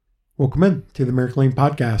Welcome in to the American Lean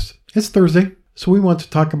Podcast. It's Thursday, so we want to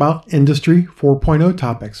talk about Industry 4.0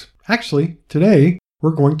 topics. Actually, today we're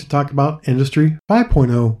going to talk about Industry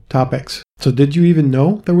 5.0 topics. So did you even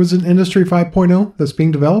know there was an Industry 5.0 that's being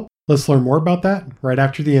developed? Let's learn more about that right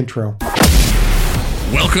after the intro.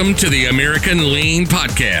 Welcome to the American Lean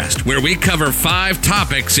Podcast, where we cover 5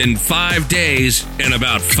 topics in 5 days in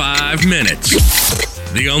about 5 minutes.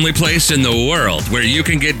 The only place in the world where you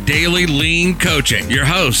can get daily lean coaching. Your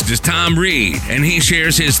host is Tom Reed, and he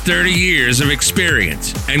shares his 30 years of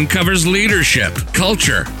experience and covers leadership,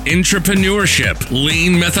 culture, entrepreneurship,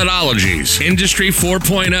 lean methodologies, Industry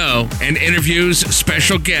 4.0, and interviews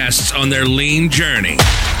special guests on their lean journey.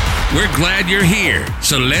 We're glad you're here,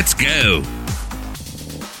 so let's go.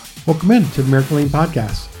 Welcome in to the American Lean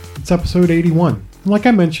Podcast. It's episode 81. And like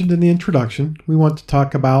I mentioned in the introduction, we want to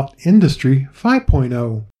talk about Industry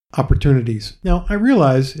 5.0 opportunities. Now, I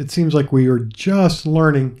realize it seems like we are just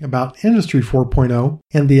learning about Industry 4.0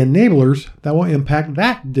 and the enablers that will impact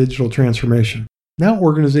that digital transformation. Now,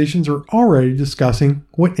 organizations are already discussing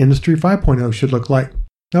what Industry 5.0 should look like.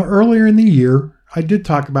 Now, earlier in the year, I did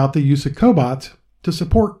talk about the use of cobots to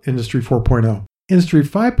support Industry 4.0. Industry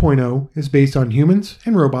 5.0 is based on humans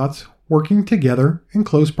and robots working together in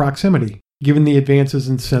close proximity. Given the advances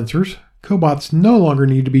in sensors, cobots no longer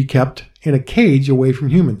need to be kept in a cage away from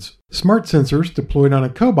humans. Smart sensors deployed on a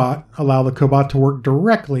cobot allow the cobot to work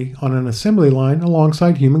directly on an assembly line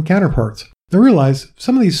alongside human counterparts. They realize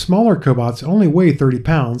some of these smaller cobots only weigh 30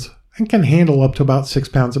 pounds and can handle up to about 6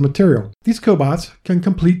 pounds of material. These cobots can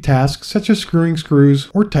complete tasks such as screwing screws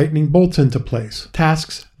or tightening bolts into place,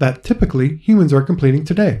 tasks that typically humans are completing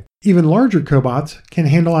today. Even larger cobots can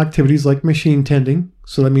handle activities like machine tending,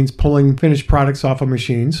 so that means pulling finished products off of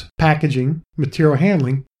machines, packaging, material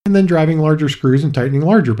handling, and then driving larger screws and tightening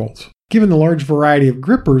larger bolts. Given the large variety of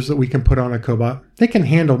grippers that we can put on a cobot, they can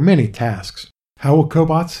handle many tasks. How will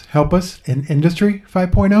cobots help us in Industry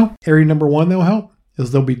 5.0? Area number 1 they'll help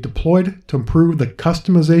is they'll be deployed to improve the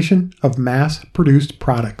customization of mass-produced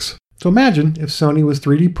products. So imagine if Sony was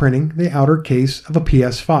 3D printing the outer case of a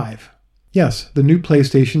PS5. Yes, the new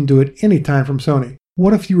PlayStation do it anytime from Sony.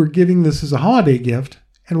 What if you were giving this as a holiday gift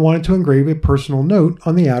and wanted to engrave a personal note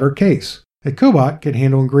on the outer case? A cobot could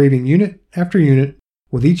handle engraving unit after unit,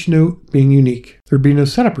 with each note being unique. There'd be no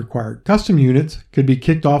setup required. Custom units could be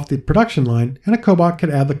kicked off the production line, and a cobot could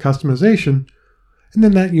add the customization, and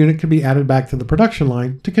then that unit could be added back to the production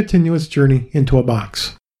line to continue its journey into a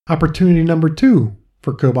box. Opportunity number 2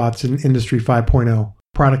 for cobots in Industry 5.0,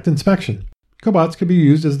 product inspection. Cobots could be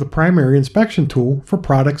used as the primary inspection tool for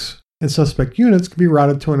products, and suspect units could be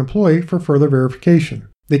routed to an employee for further verification.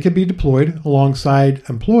 They could be deployed alongside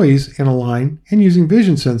employees in a line and using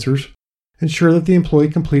vision sensors, ensure that the employee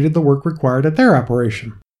completed the work required at their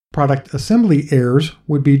operation. Product assembly errors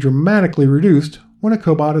would be dramatically reduced when a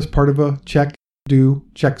cobot is part of a check, do,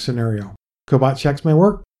 check scenario. Cobot checks my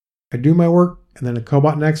work, I do my work, and then a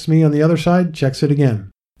cobot next to me on the other side checks it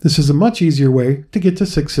again. This is a much easier way to get to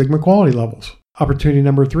Six Sigma quality levels. Opportunity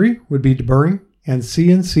number 3 would be deburring and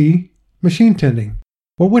CNC machine tending.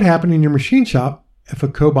 What would happen in your machine shop if a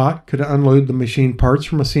cobot could unload the machine parts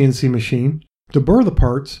from a CNC machine, deburr the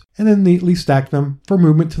parts, and then neatly stack them for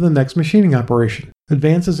movement to the next machining operation?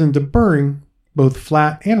 Advances in deburring, both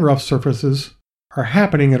flat and rough surfaces, are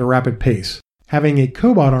happening at a rapid pace. Having a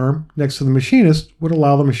cobot arm next to the machinist would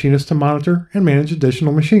allow the machinist to monitor and manage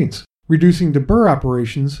additional machines. Reducing deburr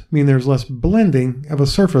operations mean there's less blending of a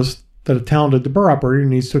surface that a talented deburr operator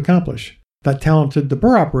needs to accomplish. That talented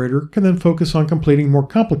deburr operator can then focus on completing more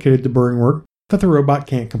complicated deburring work that the robot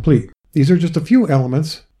can't complete. These are just a few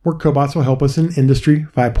elements where cobots will help us in Industry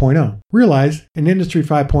 5.0. Realize, in Industry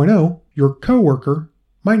 5.0, your coworker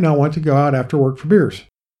might not want to go out after work for beers,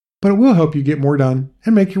 but it will help you get more done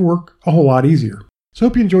and make your work a whole lot easier. So I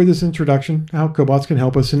hope you enjoyed this introduction to how cobots can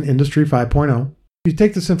help us in Industry 5.0. You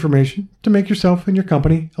take this information to make yourself and your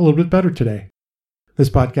company a little bit better today.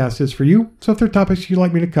 This podcast is for you, so if there are topics you'd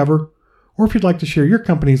like me to cover, or if you'd like to share your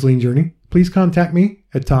company's lean journey, please contact me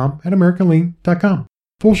at tom@americanlean.com.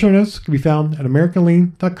 Full show notes can be found at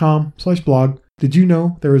americanlean.com/blog. Did you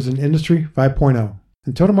know there is an Industry 5.0?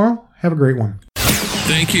 Until tomorrow, have a great one.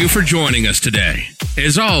 Thank you for joining us today.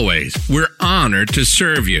 As always, we're honored to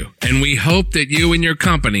serve you, and we hope that you and your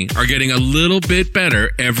company are getting a little bit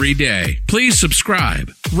better every day. Please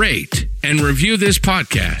subscribe, rate, and review this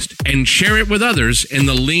podcast, and share it with others in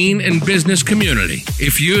the lean and business community.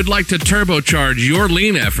 If you'd like to turbocharge your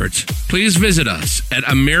lean efforts, please visit us at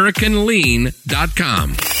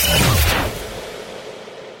americanlean.com.